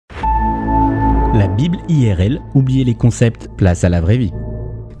La Bible IRL, oubliez les concepts, place à la vraie vie.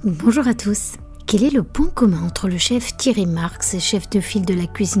 Bonjour à tous. Quel est le point commun entre le chef Thierry Marx, chef de file de la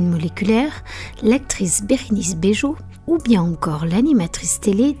cuisine moléculaire, l'actrice Bérénice Bejo ou bien encore l'animatrice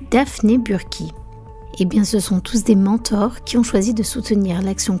télé Daphné Burki? Eh bien, ce sont tous des mentors qui ont choisi de soutenir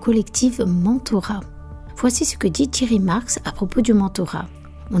l'action collective mentorat. Voici ce que dit Thierry Marx à propos du mentorat.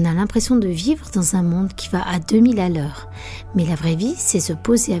 On a l'impression de vivre dans un monde qui va à 2000 à l'heure. Mais la vraie vie, c'est se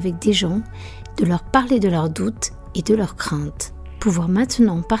poser avec des gens, de leur parler de leurs doutes et de leurs craintes. Pouvoir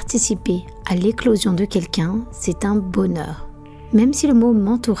maintenant participer à l'éclosion de quelqu'un, c'est un bonheur. Même si le mot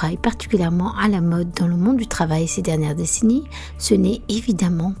mentorat est particulièrement à la mode dans le monde du travail ces dernières décennies, ce n'est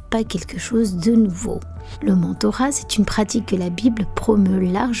évidemment pas quelque chose de nouveau. Le mentorat, c'est une pratique que la Bible promeut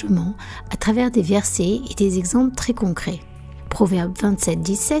largement à travers des versets et des exemples très concrets. Proverbe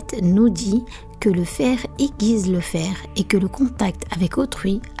 27-17 nous dit que le faire aiguise le fer et que le contact avec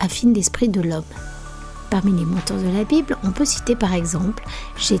autrui affine l'esprit de l'homme. Parmi les mentors de la Bible, on peut citer par exemple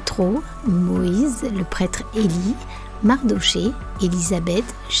Jéthro, Moïse, le prêtre Élie, Mardoché, Élisabeth,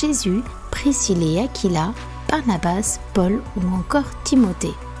 Jésus, Priscille et Aquila, Barnabas, Paul ou encore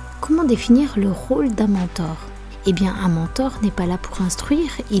Timothée. Comment définir le rôle d'un mentor ? Eh bien, un mentor n'est pas là pour instruire,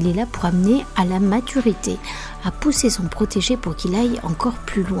 il est là pour amener à la maturité, à pousser son protégé pour qu'il aille encore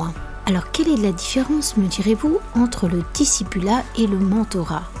plus loin. Alors, quelle est la différence, me direz-vous, entre le discipulat et le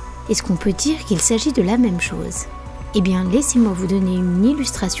mentorat ? Est-ce qu'on peut dire qu'il s'agit de la même chose ? Eh bien, laissez-moi vous donner une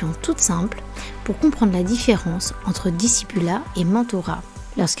illustration toute simple pour comprendre la différence entre discipulat et mentorat.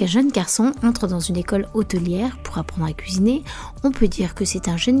 Lorsqu'un jeune garçon entre dans une école hôtelière pour apprendre à cuisiner, on peut dire que c'est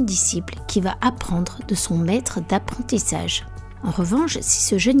un jeune disciple qui va apprendre de son maître d'apprentissage. En revanche, si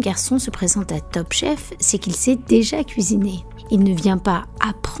ce jeune garçon se présente à Top Chef, c'est qu'il sait déjà cuisiner. Il ne vient pas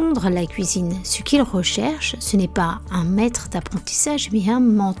apprendre la cuisine. Ce qu'il recherche, ce n'est pas un maître d'apprentissage, mais un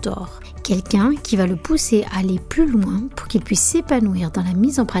mentor. Quelqu'un qui va le pousser à aller plus loin pour qu'il puisse s'épanouir dans la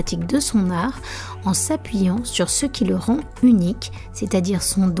mise en pratique de son art en s'appuyant sur ce qui le rend unique, c'est-à-dire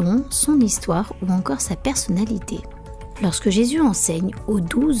son don, son histoire ou encore sa personnalité. Lorsque Jésus enseigne aux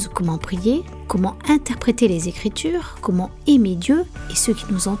 12 comment prier, comment interpréter les Écritures, comment aimer Dieu et ceux qui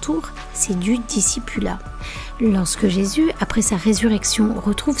nous entourent, c'est du discipulat. Lorsque Jésus, après sa résurrection,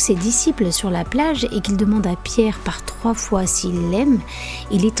 retrouve ses disciples sur la plage et qu'il demande à Pierre par 3 fois s'il l'aime,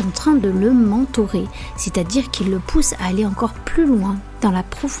 il est en train de le mentorer, c'est-à-dire qu'il le pousse à aller encore plus loin dans la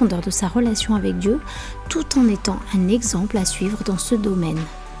profondeur de sa relation avec Dieu, tout en étant un exemple à suivre dans ce domaine.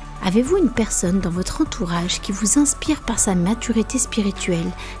 Avez-vous une personne dans votre entourage qui vous inspire par sa maturité spirituelle,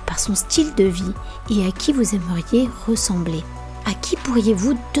 par son style de vie et à qui vous aimeriez ressembler ? À qui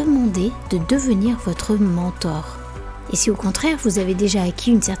pourriez-vous demander de devenir votre mentor ? Et si au contraire vous avez déjà acquis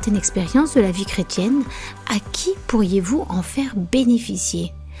une certaine expérience de la vie chrétienne, à qui pourriez-vous en faire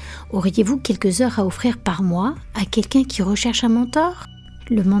bénéficier ? Auriez-vous quelques heures à offrir par mois à quelqu'un qui recherche un mentor ?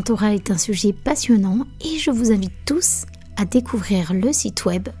 Le mentorat est un sujet passionnant et je vous invite tous à découvrir le site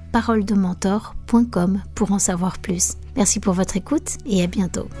web paroledementor.com pour en savoir plus. Merci pour votre écoute et à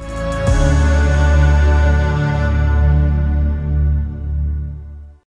bientôt.